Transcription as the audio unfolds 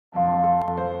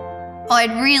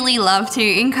I'd really love to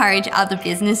encourage other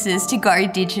businesses to go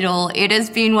digital. It has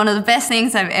been one of the best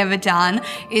things I've ever done.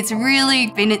 It's really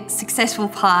been a successful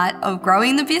part of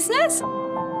growing the business.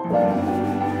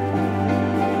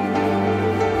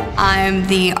 I'm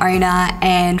the owner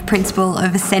and principal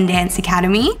of Ascendance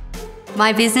Academy.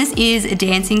 My business is a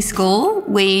dancing school.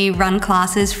 We run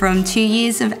classes from 2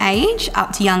 years of age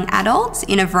up to young adults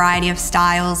in a variety of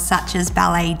styles such as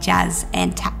ballet, jazz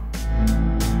and tap.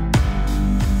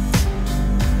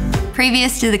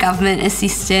 Previous to the government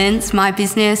assistance, my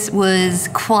business was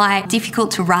quite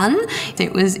difficult to run.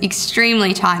 It was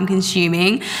extremely time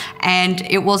consuming and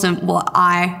it wasn't what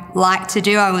I like to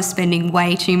do. I was spending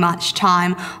way too much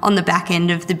time on the back end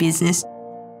of the business.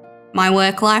 My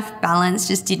work-life balance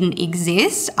just didn't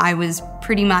exist. I was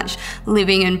pretty much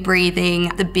living and breathing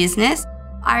the business.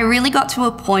 I really got to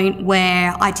a point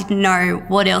where I didn't know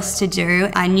what else to do.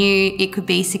 I knew it could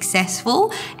be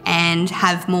successful and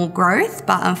have more growth,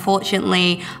 but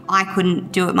unfortunately, I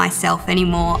couldn't do it myself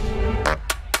anymore.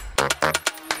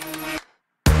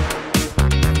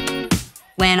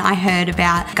 When I heard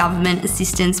about government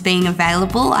assistance being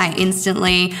available, I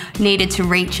instantly needed to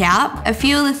reach out. A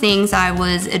few of the things I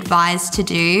was advised to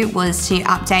do was to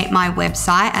update my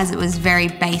website as it was very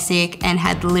basic and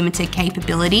had limited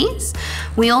capabilities.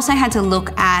 We also had to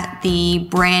look at the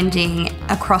branding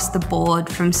across the board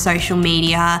from social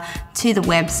media to the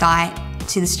website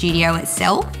to the studio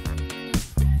itself.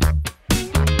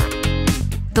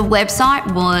 The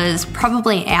website was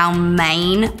probably our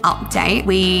main update.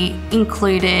 We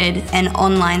included an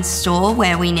online store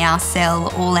where we now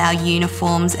sell all our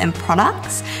uniforms and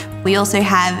products. We also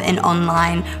have an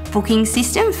online booking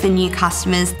system for new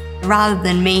customers. Rather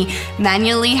than me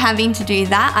manually having to do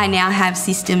that, I now have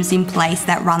systems in place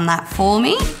that run that for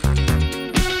me.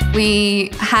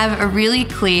 We have a really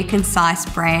clear, concise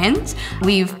brand.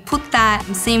 We've put that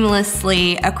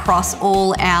seamlessly across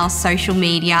all our social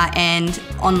media and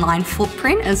online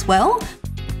footprint as well.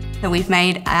 So we've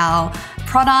made our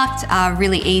product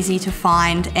really easy to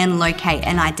find and locate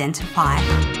and identify.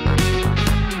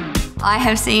 I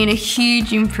have seen a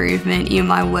huge improvement in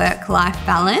my work-life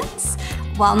balance,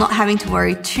 while not having to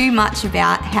worry too much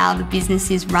about how the business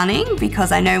is running,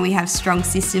 because I know we have strong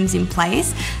systems in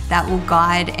place that will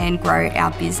guide and grow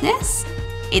our business.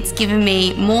 It's given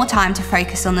me more time to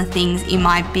focus on the things in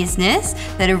my business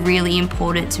that are really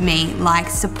important to me, like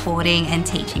supporting and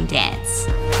teaching dance.